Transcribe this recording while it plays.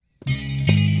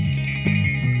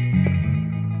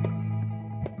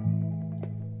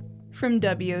From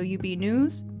WUB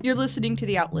News, you're listening to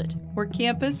The Outlet, where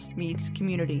campus meets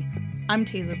community. I'm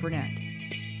Taylor Burnett.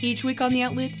 Each week on The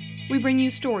Outlet, we bring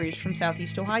you stories from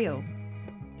Southeast Ohio.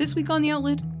 This week on The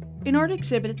Outlet, an art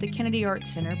exhibit at the Kennedy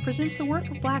Arts Center presents the work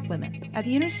of Black women at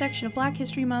the intersection of Black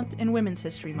History Month and Women's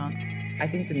History Month. I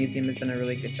think the museum has done a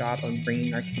really good job of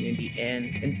bringing our community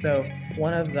in. And so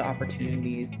one of the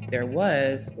opportunities there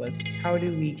was how do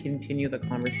we continue the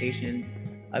conversations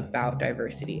about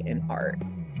diversity in art?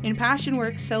 And Passion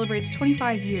Works celebrates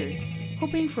 25 years,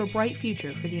 hoping for a bright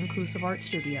future for the Inclusive Art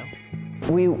Studio.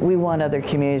 We want other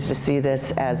communities to see this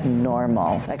as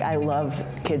normal. Like, I love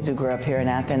kids who grew up here in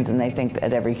Athens and they think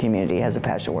that every community has a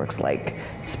Passion Works-like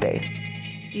space.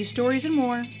 These stories and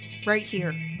more, right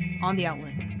here on The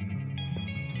Outlet.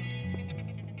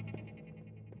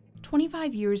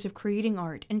 25 years of creating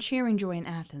art and sharing joy in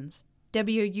Athens.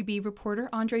 WUB reporter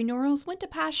Andrè Norrils went to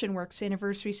Passion Works'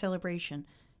 anniversary celebration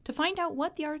to find out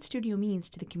what the art studio means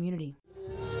to the community.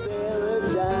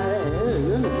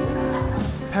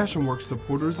 Passion Works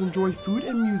supporters enjoy food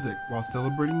and music while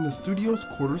celebrating the studio's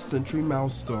quarter-century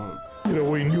milestone. You know,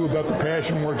 we knew about the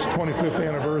Passion Works 25th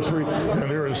anniversary, and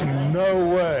there is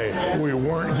no way we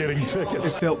weren't getting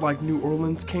tickets. It felt like New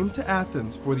Orleans came to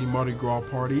Athens for the Mardi Gras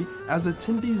party as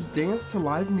attendees danced to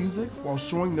live music while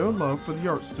showing their love for the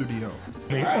art studio.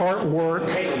 The artwork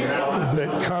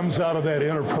that comes out of that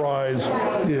enterprise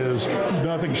is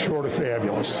nothing short of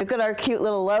fabulous. Look at our cute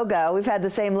little logo. We've had the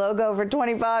same logo for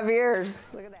 25 years.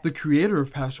 Look at that. The creator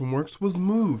of Passion Works was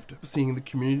moved seeing the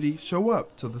community show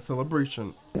up to the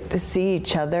celebration. To see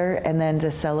each other and then to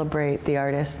celebrate the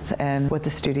artists and what the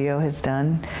studio has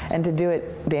done, and to do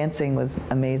it dancing was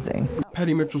amazing.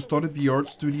 Patty Mitchell started the art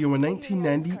studio in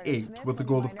 1998 with the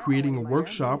goal of creating a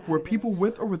workshop where people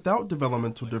with or without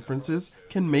developmental differences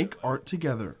can make art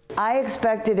together. I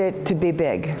expected it to be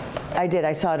big. I did.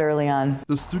 I saw it early on.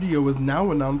 The studio is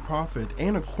now a nonprofit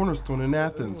and a cornerstone in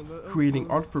Athens, creating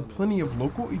art for plenty of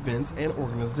local events and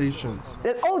organizations.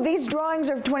 Oh, these drawings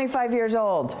are 25 years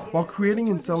old. While creating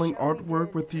and selling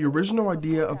artwork with the original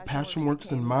idea of Passion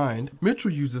Works in mind,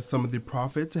 Mitchell uses some of the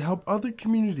profit to help other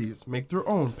communities make their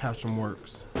own Passion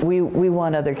Works. We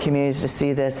want other communities to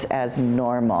see this as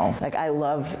normal. Like, I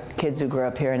love kids who grew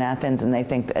up here in Athens and they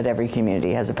think that every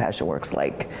community has a Passion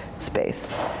Works-like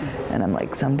space. And I'm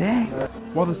like, someday.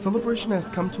 While the celebration has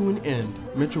come to an end,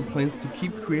 Mitchell plans to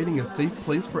keep creating a safe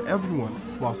place for everyone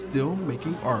while still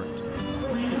making art.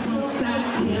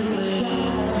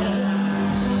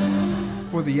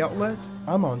 For The Outlet,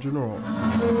 I'm Andrè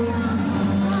Norrils.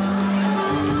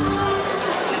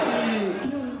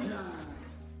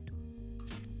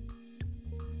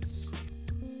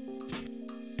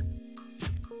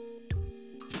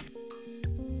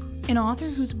 An author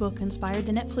whose book inspired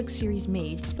the Netflix series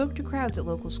Made spoke to crowds at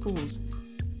local schools.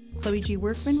 Chloe G.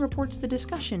 Workman reports the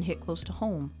discussion hit close to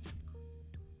home.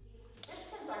 We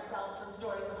distance ourselves from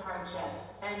stories of hardship,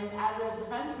 and as a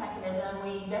defense mechanism,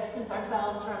 we distance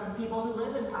ourselves from people who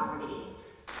live in poverty.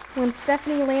 When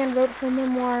Stephanie Land wrote her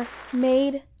memoir,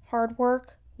 Made, Hard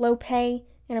Work, Low Pay,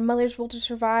 and A Mother's Will to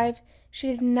Survive, she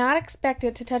did not expect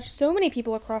it to touch so many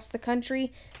people across the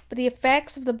country, but the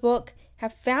effects of the book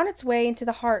have found its way into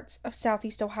the hearts of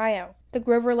Southeast Ohio. The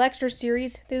Grover Lecture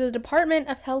Series, through the Department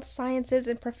of Health Sciences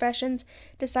and Professions,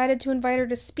 decided to invite her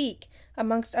to speak,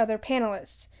 amongst other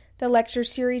panelists. The lecture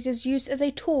series is used as a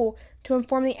tool to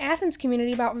inform the Athens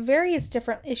community about various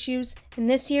different issues, and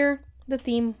this year, the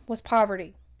theme was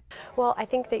poverty. Well, I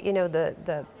think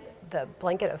that, the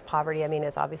blanket of poverty,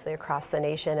 is obviously across the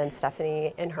nation, and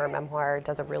Stephanie, in her memoir,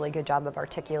 does a really good job of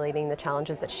articulating the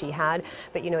challenges that she had.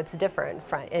 But, it's different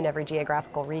in every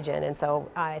geographical region. And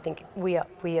so I think we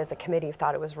as a committee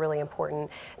thought it was really important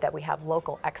that we have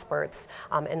local experts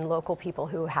and local people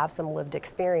who have some lived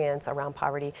experience around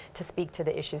poverty to speak to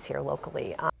the issues here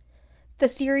locally. The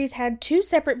series had 2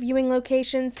 separate viewing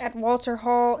locations at Walter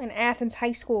Hall and Athens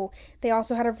High School. They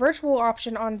also had a virtual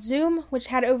option on Zoom, which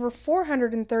had over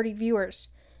 430 viewers.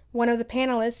 One of the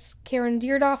panelists, Karen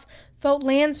Deardoff, felt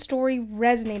Land's story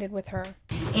resonated with her.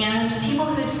 And people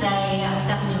who say,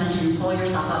 Stephanie mentioned, pull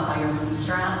yourself up by your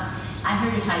bootstraps, I'm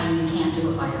here to tell you, you can't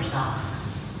do it by yourself.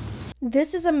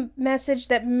 This is a message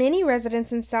that many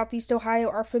residents in Southeast Ohio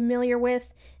are familiar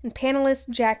with, and panelist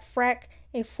Jack Freck,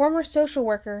 a former social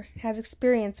worker, has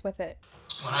experience with it.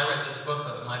 When I read this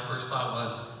book, my first thought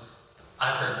was,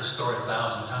 I've heard this story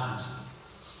 1,000 times.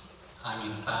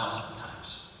 1,000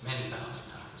 times, many thousand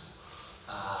times.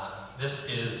 This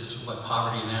is what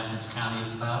poverty in Athens County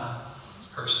is about.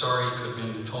 Her story could have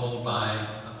been told by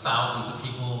thousands of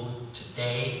people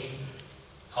today,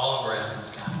 all over Athens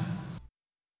County.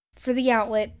 For The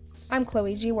Outlet, I'm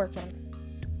Chloe G. Workman.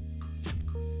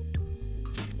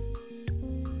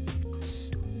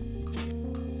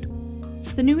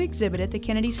 The new exhibit at the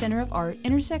Kennedy Center of Art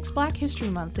intersects Black History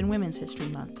Month and Women's History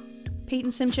Month. Payton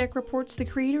Szymczak reports the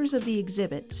creators of the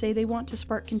exhibit say they want to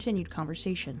spark continued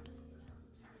conversation.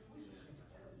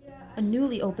 A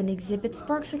newly opened exhibit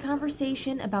sparks a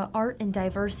conversation about art and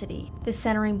diversity. The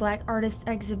Centering Black Artists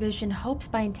exhibition hopes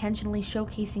by intentionally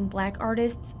showcasing Black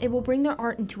artists, it will bring their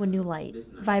art into a new light.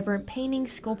 Vibrant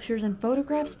paintings, sculptures, and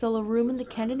photographs fill a room in the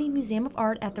Kennedy Museum of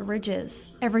Art at the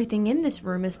Ridges. Everything in this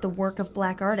room is the work of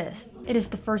Black artists. It is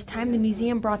the first time the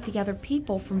museum brought together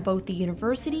people from both the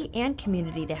university and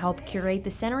community to help curate the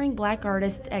Centering Black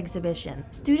Artists exhibition.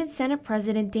 Student Senate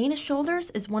President Dana Shoulders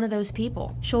is one of those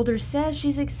people. Shoulders says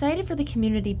she's excited for the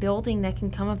community building that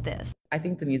can come of this. I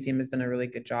think the museum has done a really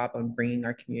good job on bringing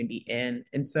our community in.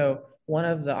 And so one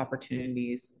of the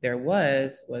opportunities there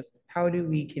was how do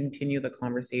we continue the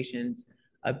conversations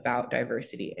about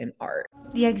diversity in art?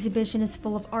 The exhibition is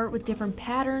full of art with different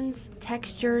patterns,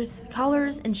 textures,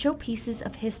 colors, and showpieces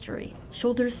of history.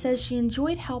 Shoulders says she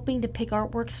enjoyed helping to pick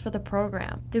artworks for the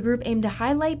program. The group aimed to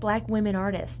highlight Black women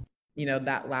artists. You know,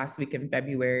 that last week in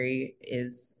February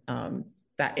is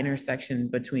that intersection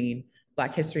between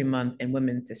Black History Month and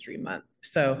Women's History Month.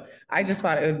 So I just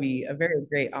thought it would be a very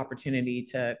great opportunity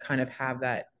to kind of have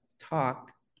that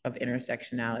talk of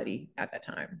intersectionality at that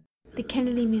time. The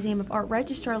Kennedy Museum of Art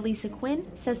Registrar Lisa Quinn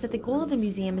says that the goal of the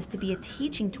museum is to be a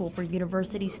teaching tool for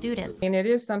university students. And it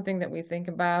is something that we think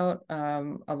about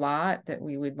a lot, that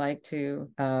we would like to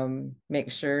make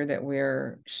sure that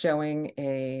we're showing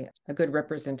a good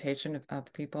representation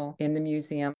of people in the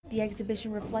museum. The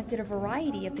exhibition reflected a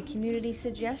variety of the community's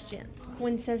suggestions.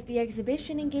 Quinn says the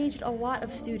exhibition engaged a lot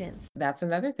of students. That's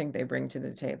another thing they bring to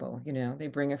the table. You know, they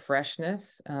bring a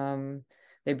freshness.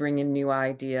 They bring in new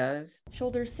ideas.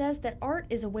 Shoulders says that art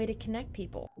is a way to connect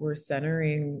people. We're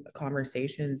centering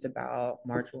conversations about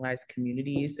marginalized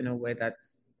communities in a way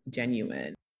that's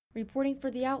genuine. Reporting for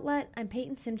The Outlet, I'm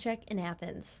Payton Szymczak in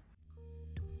Athens.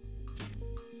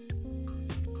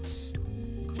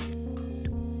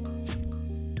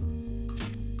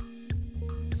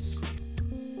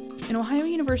 An Ohio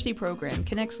University program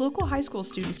connects local high school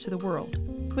students to the world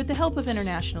with the help of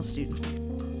international students.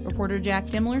 Reporter Jack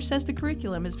Dimmler says the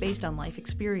curriculum is based on life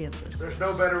experiences. There's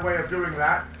no better way of doing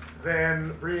that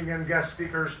than bringing in guest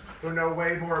speakers who know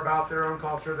way more about their own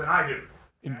culture than I do.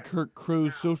 In Kirk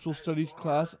Crow's social studies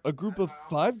class, a group of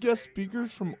 5 guest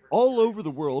speakers from all over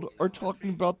the world are talking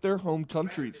about their home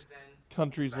countries.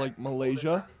 Countries like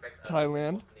Malaysia,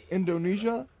 Thailand,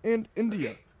 Indonesia, and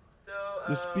India.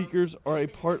 The speakers are a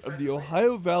part of the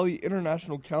Ohio Valley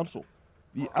International Council,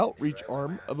 the outreach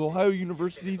arm of Ohio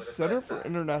University's Center for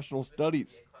International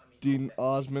Studies. Dean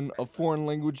Osman, a foreign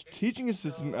language teaching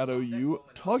assistant at OU,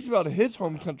 talks about his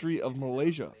home country of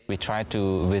Malaysia. We try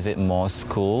to visit more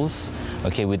schools,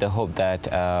 with the hope that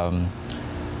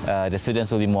the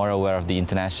students will be more aware of the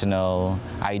international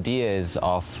ideas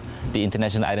of the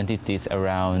international identities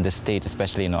around the state,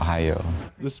 especially in Ohio.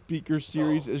 The speaker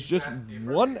series is just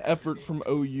one effort from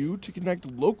OU to connect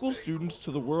local students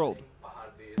to the world.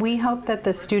 We hope that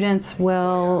the students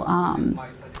will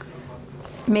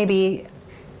maybe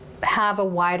have a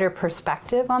wider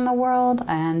perspective on the world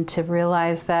and to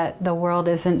realize that the world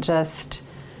isn't just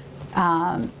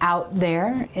out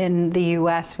there. In the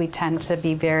U.S., we tend to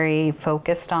be very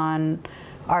focused on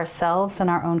ourselves and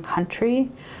our own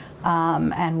country,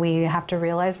 and we have to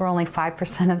realize we're only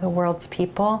 5% of the world's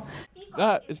people.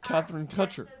 That is Catherine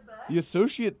Kutcher, the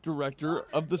Associate Director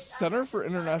of the Center for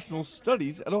International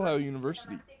Studies at Ohio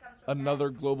University. Another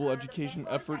global education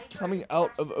effort coming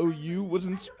out of OU was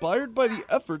inspired by the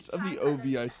efforts of the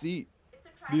OVIC.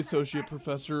 The associate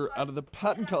professor out of the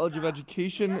Patton College of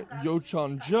Education,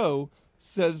 Yo-Chan Jo,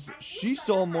 says she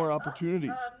saw more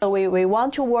opportunities. We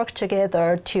want to work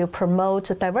together to promote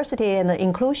diversity and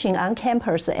inclusion on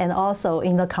campus and also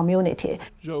in the community.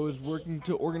 Jo is working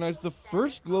to organize the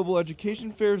first global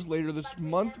education fairs later this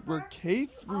month where K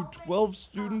through 12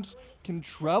 students can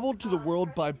travel to the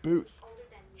world by booth.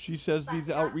 She says these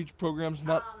outreach programs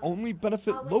not only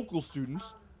benefit local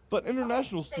students, but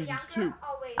international students too.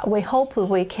 We hope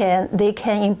they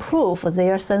can improve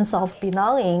their sense of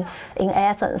belonging in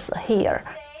Athens here.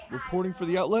 Reporting for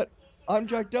The Outlet, I'm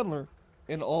Jack Demler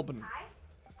in Albany.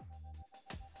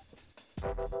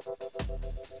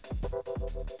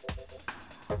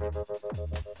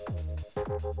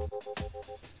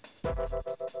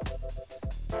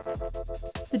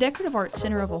 The Decorative Arts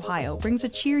Center of Ohio brings a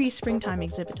cheery springtime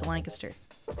exhibit to Lancaster.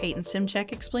 Payton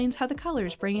Szymczak explains how the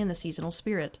colors bring in the seasonal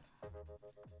spirit.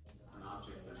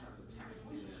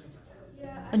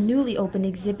 A newly opened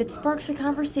exhibit sparks a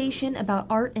conversation about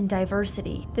art and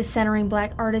diversity. The Centering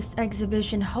Black Artists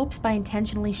exhibition hopes by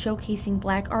intentionally showcasing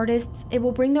Black artists, it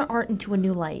will bring their art into a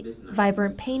new light.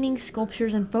 Vibrant paintings,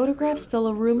 sculptures, and photographs fill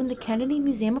a room in the Kennedy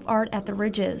Museum of Art at the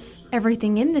Ridges.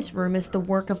 Everything in this room is the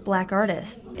work of Black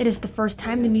artists. It is the first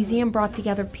time the museum brought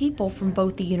together people from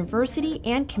both the university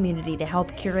and community to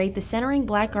help curate the Centering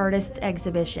Black Artists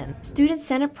exhibition. Student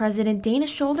Senate President Dana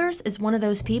Shoulders is one of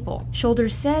those people.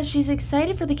 Shoulders says she's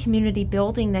excited for the community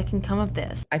building that can come of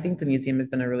this. I think the museum has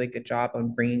done a really good job on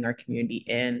bringing our community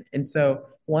in. And so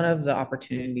one of the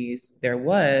opportunities there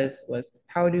was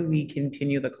how do we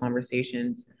continue the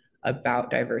conversations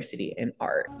about diversity in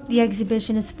art? The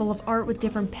exhibition is full of art with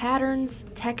different patterns,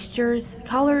 textures,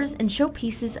 colors, and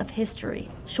showpieces of history.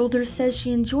 Shoulders says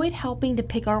she enjoyed helping to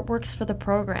pick artworks for the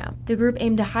program. The group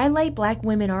aimed to highlight Black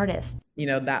women artists. You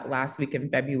know, that last week in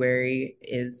February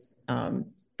is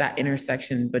that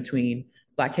intersection between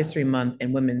Black History Month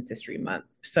and Women's History Month.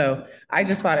 So I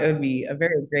just thought it would be a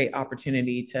very great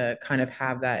opportunity to kind of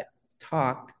have that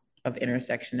talk of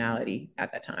intersectionality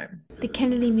at that time. The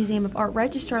Kennedy Museum of Art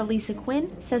Registrar Lisa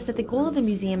Quinn says that the goal of the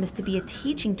museum is to be a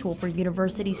teaching tool for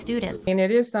university students. And it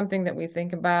is something that we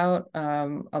think about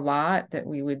a lot, that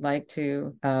we would like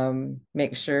to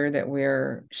make sure that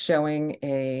we're showing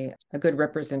a good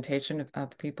representation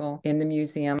of people in the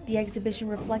museum. The exhibition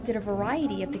reflected a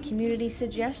variety of the community's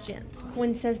suggestions.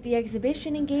 Quinn says the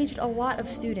exhibition engaged a lot of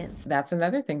students. That's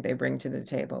another thing they bring to the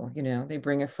table. You know, they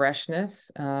bring a freshness.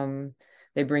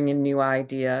 They bring in new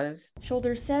ideas.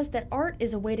 Shoulders says that art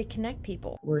is a way to connect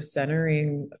people. We're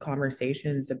centering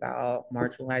conversations about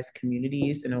marginalized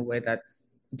communities in a way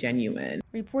that's genuine.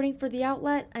 Reporting for The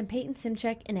Outlet, I'm Payton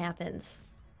Szymczak in Athens.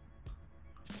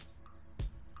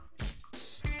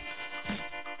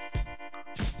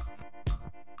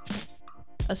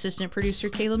 Assistant producer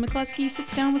Kayla McCluskey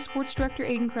sits down with sports director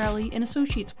Aiden Crowley and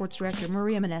associate sports director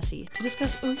Maria Manessi to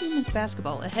discuss OU men's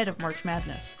basketball ahead of March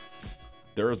Madness.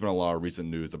 There has been a lot of recent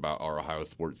news about our Ohio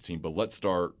sports team, but let's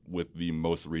start with the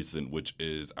most recent, which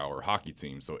is our hockey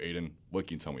team. So, Aiden, what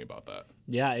can you tell me about that?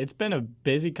 Yeah, it's been a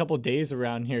busy couple days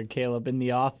around here, Caleb, in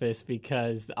the office,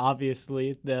 because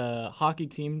obviously the hockey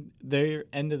team, their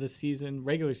end of the season,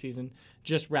 regular season,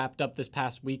 just wrapped up this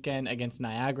past weekend against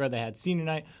Niagara. They had senior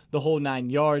night, the whole 9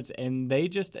 yards, and they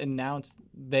just announced,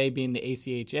 they being the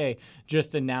ACHA,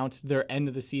 just announced their end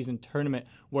of the season tournament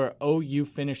where OU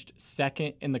finished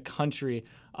second in the country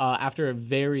after a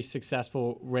very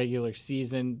successful regular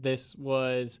season. This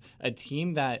was a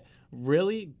team that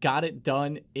really got it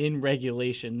done in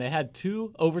regulation. They had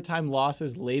 2 overtime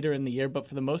losses later in the year, but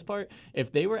for the most part,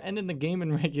 if they were ending the game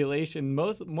in regulation,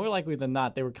 more likely than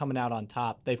not, they were coming out on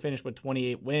top. They finished with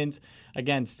 28 wins,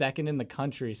 again, second in the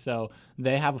country. So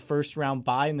they have a first-round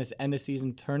bye in this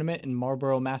end-of-season tournament in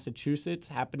Marlborough, Massachusetts,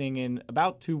 happening in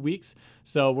about 2 weeks.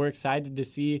 So we're excited to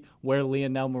see where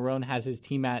Lionel Marone has his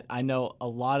team at. I know a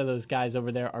lot of those guys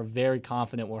over there are very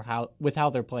confident with how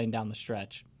they're playing down the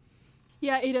stretch.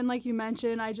 Yeah, Aiden, like you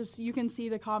mentioned, you can see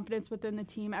the confidence within the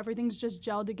team. Everything's just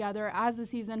gelled together as the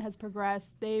season has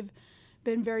progressed. They've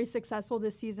been very successful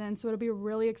this season, so it'll be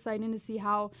really exciting to see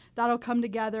how that'll come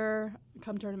together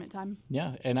come tournament time.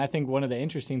 Yeah, and I think one of the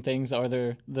interesting things are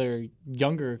their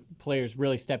younger players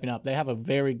really stepping up. They have a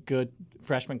very good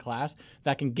freshman class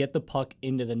that can get the puck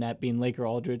into the net, being Laker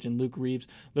Aldridge and Luke Reeves.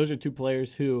 Those are 2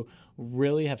 players who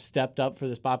really have stepped up for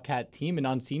this Bobcat team. And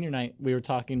on senior night, we were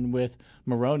talking with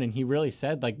Marone, and he really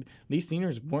said, like, these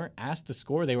seniors weren't asked to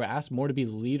score. They were asked more to be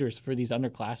leaders for these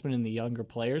underclassmen and the younger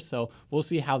players. So we'll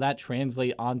see how that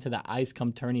translates onto the ice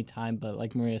come tourney time. But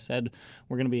like Maria said,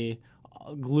 we're going to be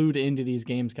glued into these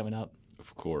games coming up.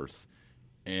 Of course.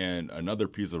 And another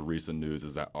piece of recent news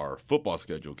is that our football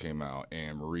schedule came out.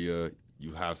 And Maria,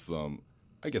 you have some,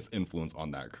 I guess, influence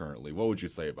on that currently. What would you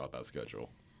say about that schedule?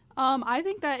 I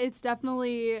think that it's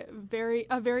definitely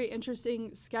a very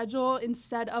interesting schedule.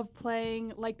 Instead of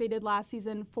playing like they did last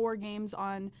season, 4 games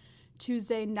on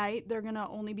Tuesday night, they're going to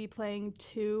only be playing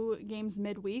 2 games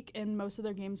midweek, and most of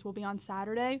their games will be on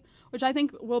Saturday, which I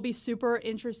think will be super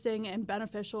interesting and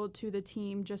beneficial to the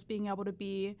team, just being able to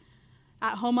be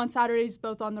at home on Saturdays,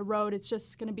 both on the road. It's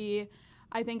just going to be,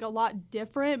 I think, a lot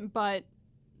different, but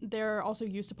they're also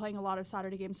used to playing a lot of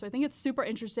Saturday games. So I think it's super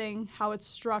interesting how it's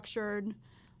structured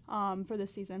for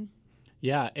this season.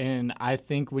 Yeah, and I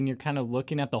think when you're kind of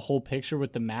looking at the whole picture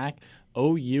with the MAC,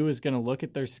 OU is going to look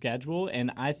at their schedule,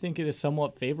 and I think it is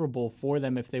somewhat favorable for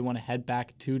them if they want to head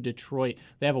back to Detroit.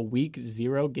 They have a week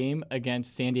 0 game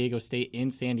against San Diego State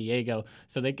in San Diego,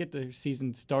 so they get their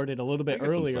season started a little bit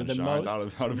earlier than most.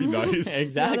 That would be nice.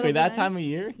 Exactly, that time of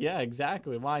year. Yeah,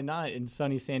 exactly. Why not in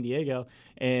sunny San Diego?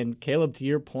 And Caleb, to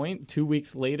your point, 2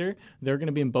 weeks later, they're going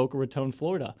to be in Boca Raton,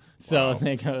 Florida. So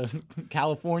they go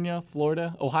California,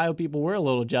 Florida, Ohio people were a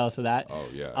little jealous of that. Oh,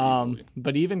 yeah, easily.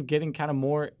 But even getting kind of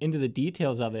more into the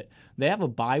details of it, they have a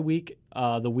bye week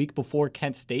the week before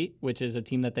Kent State, which is a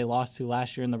team that they lost to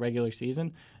last year in the regular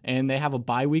season. And they have a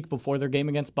bye week before their game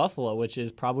against Buffalo, which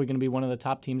is probably going to be one of the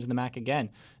top teams in the MAC again.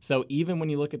 So even when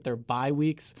you look at their bye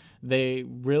weeks, they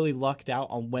really lucked out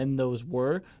on when those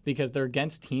were because they're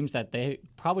against teams that they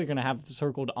probably going to have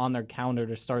circled on their calendar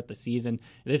to start the season.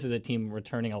 This is a team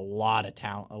returning a lot of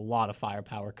talent, a lot of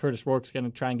firepower. Curtis Rourke's going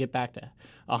to try and get back to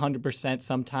 100%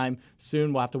 sometime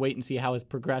soon. We'll have to wait and see how his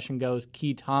progression goes.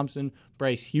 Key Thompson,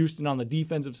 Bryce Houston on the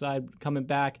defensive side coming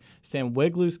back. Sam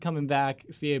Wiglu's coming back.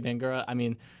 C.A. Bangura. I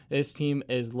mean, this team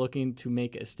is looking to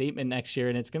make a statement next year,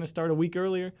 and it's going to start a week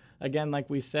earlier. Again, like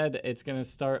we said, it's going to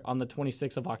start on the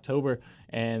 26th of October,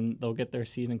 and they'll get their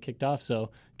season kicked off,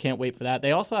 so can't wait for that.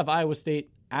 They also have Iowa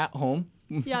State at home.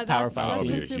 Yeah, that's a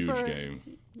huge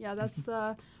game. Yeah, that's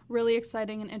the really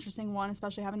exciting and interesting one,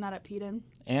 especially having that at Payton.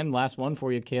 And last one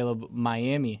for you, Caleb,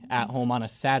 Miami at home on a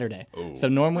Saturday. Oh. So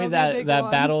normally That'll that be a big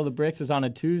one. Battle of the Bricks is on a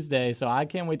Tuesday, so I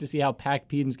can't wait to see how packed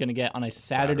Payton's going to get on a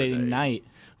Saturday night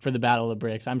for the Battle of the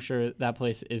Bricks. I'm sure that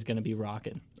place is going to be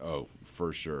rocking. Oh,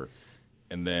 for sure.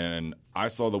 And then I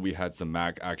saw that we had some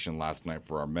MAC action last night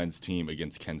for our men's team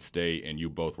against Kent State, and you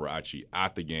both were actually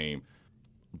at the game.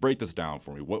 Break this down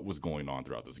for me. What was going on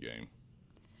throughout this game?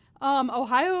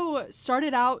 Ohio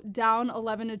started out down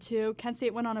 11-2. Kent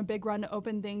State went on a big run to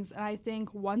open things, and I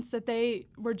think once that they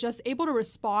were just able to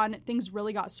respond, things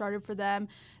really got started for them.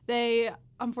 They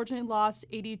unfortunately lost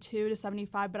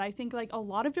 82-75, but I think like a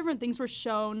lot of different things were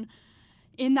shown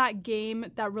in that game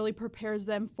that really prepares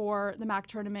them for the MAC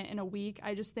tournament in a week.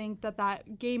 I just think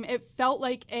that game, it felt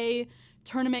like a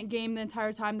tournament game the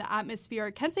entire time. The atmosphere,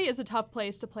 Kent State is a tough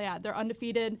place to play at. They're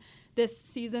undefeated this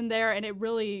season there, and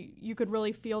you could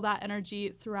really feel that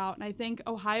energy throughout. And I think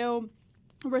Ohio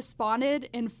responded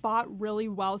and fought really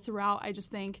well throughout. I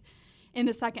just think in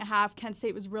the second half, Kent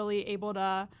State was really able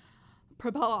to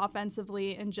propel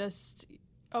offensively, and just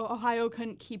Ohio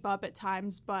couldn't keep up at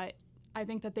times, but I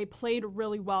think that they played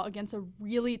really well against a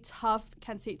really tough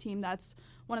Kent State team that's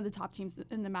one of the top teams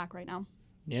in the MAC right now.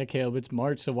 Yeah, Caleb, it's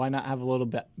March, so why not have a little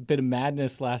bit of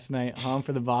madness last night,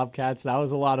 for the Bobcats? That was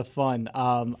a lot of fun.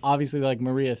 Obviously, like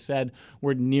Maria said,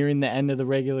 we're nearing the end of the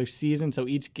regular season, so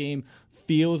each game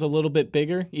feels a little bit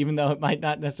bigger, even though it might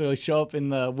not necessarily show up in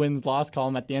the wins-loss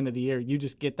column at the end of the year. You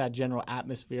just get that general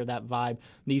atmosphere, that vibe.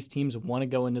 These teams want to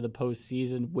go into the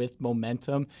postseason with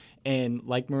momentum, and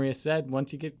like Maria said,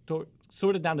 once you get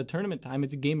sort of down to tournament time,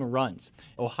 it's a game of runs.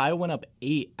 Ohio went up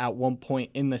 8 at one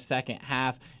point in the second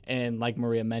half, and like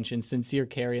Maria mentioned, Sincere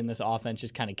Carey in this offense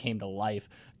just kind of came to life.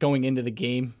 Going into the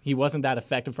game, he wasn't that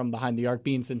effective from behind the arc,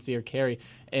 being Sincere Carey,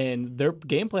 and their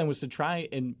game plan was to try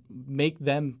and make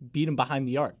them beat him behind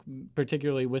the arc,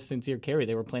 particularly with Sincere Carey.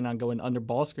 They were planning on going under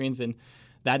ball screens, and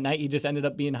that night he just ended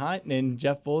up being hot, and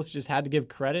Jeff Bullis just had to give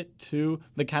credit to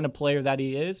the kind of player that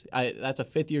he is. That's a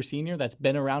fifth-year senior that's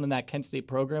been around in that Kent State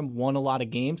program, won a lot of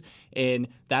games, and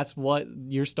that's what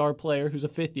your star player who's a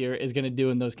fifth-year is going to do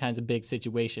in those kinds of big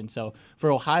situations. So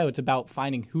for Ohio, it's about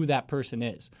finding who that person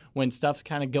is. When stuff's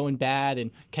kind of going bad and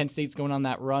Kent State's going on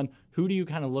that run, who do you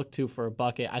kind of look to for a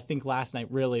bucket? I think last night,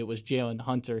 really, it was Jalen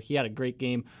Hunter. He had a great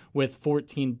game with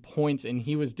 14 points, and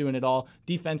he was doing it all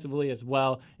defensively as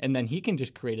well. And then he can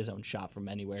just create his own shot from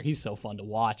anywhere. He's so fun to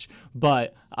watch.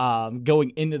 But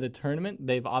going into the tournament,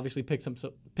 they've obviously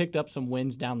picked up some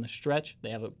wins down the stretch.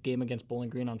 They have a game against Bowling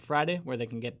Green on Friday where they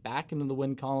can get back into the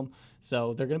win column.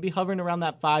 So they're going to be hovering around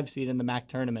that 5 seed in the MAC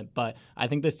tournament. But I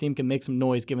think this team can make some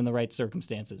noise given the right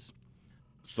circumstances.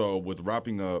 So with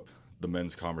wrapping up the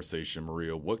men's conversation,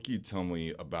 Maria, what can you tell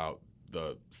me about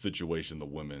the situation the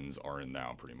women's are in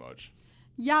now, pretty much?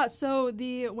 Yeah, so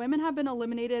the women have been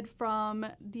eliminated from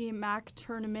the MAC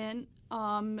tournament.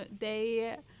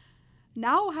 They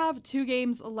now have 2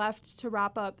 games left to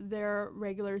wrap up their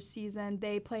regular season.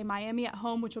 They play Miami at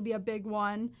home, which will be a big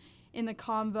one in the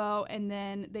convo, and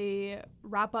then they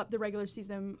wrap up the regular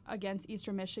season against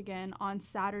Eastern Michigan on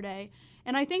Saturday.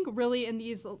 And I think really in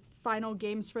these final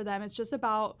games for them, it's just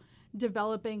about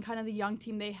developing kind of the young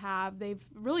team they have. They've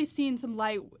really seen some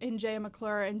light in Jaya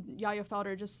McClure and Yaya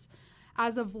Felder just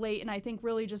as of late, and I think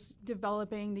really just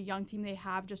developing the young team they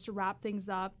have just to wrap things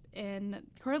up. And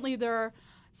currently they're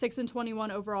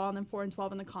 6-21 overall and then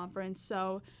 4-12 in the conference.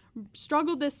 So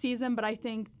struggled this season, but I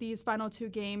think these final 2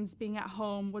 games being at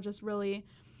home will just really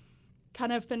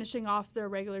kind of finishing off their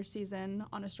regular season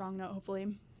on a strong note,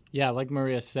 hopefully. Yeah, like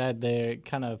Maria said, they're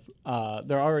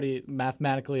already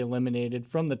mathematically eliminated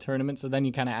from the tournament. So then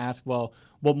you kind of ask, well,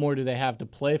 what more do they have to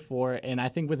play for? And I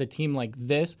think with a team like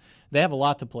this, they have a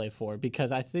lot to play for,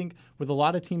 because I think with a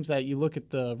lot of teams that you look at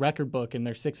the record book and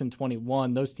they're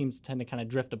 6-21, those teams tend to kind of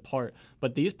drift apart.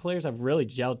 But these players have really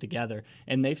gelled together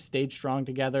and they've stayed strong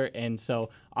together. And so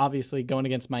obviously going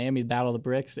against Miami, Battle of the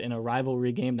Bricks in a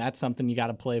rivalry game, that's something you got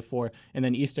to play for. And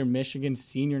then Eastern Michigan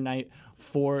senior night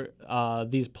for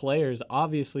these players,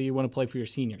 obviously you want to play for your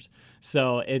seniors.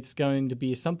 So it's going to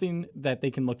be something that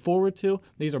they can look forward to.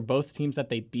 These are both teams that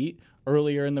they beat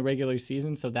earlier in the regular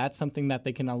season, so that's something that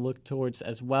they can now look towards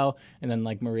as well. And then,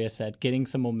 like Maria said, getting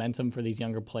some momentum for these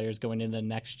younger players going into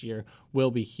next year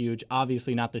will be huge.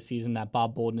 Obviously not the season that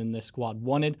Bob Bolden and this squad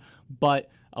wanted, but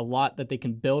a lot that they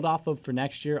can build off of for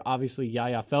next year. Obviously,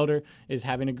 Yaya Felder is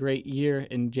having a great year,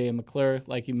 and Jay McClure,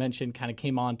 like you mentioned, kind of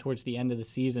came on towards the end of the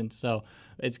season. So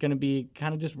it's going to be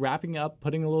kind of just wrapping up,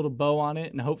 putting a little bow on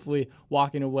it, and hopefully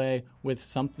walking away with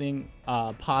something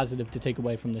positive to take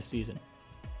away from this season.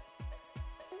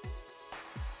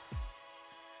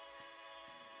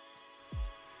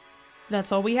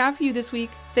 That's all we have for you this week.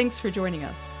 Thanks for joining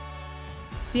us.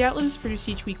 The Outlet is produced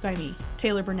each week by me,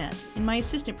 Taylor Burnett, and my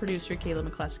assistant producer, Kayla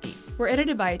McCluskey. We're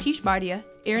edited by Atish Bhatia,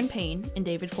 Aaron Payne, and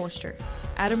David Forster.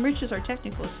 Adam Rich is our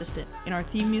technical assistant, and our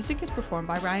theme music is performed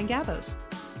by Ryan Gabos.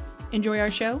 Enjoy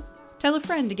our show? Tell a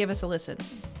friend to give us a listen.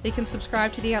 They can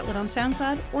subscribe to The Outlet on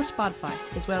SoundCloud or Spotify,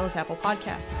 as well as Apple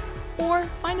Podcasts. Or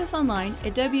find us online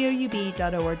at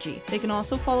woub.org. They can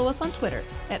also follow us on Twitter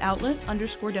at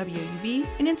outlet_WUB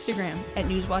and Instagram at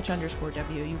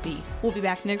newswatch_WUB. We'll be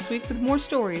back next week with more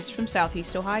stories from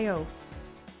Southeast Ohio.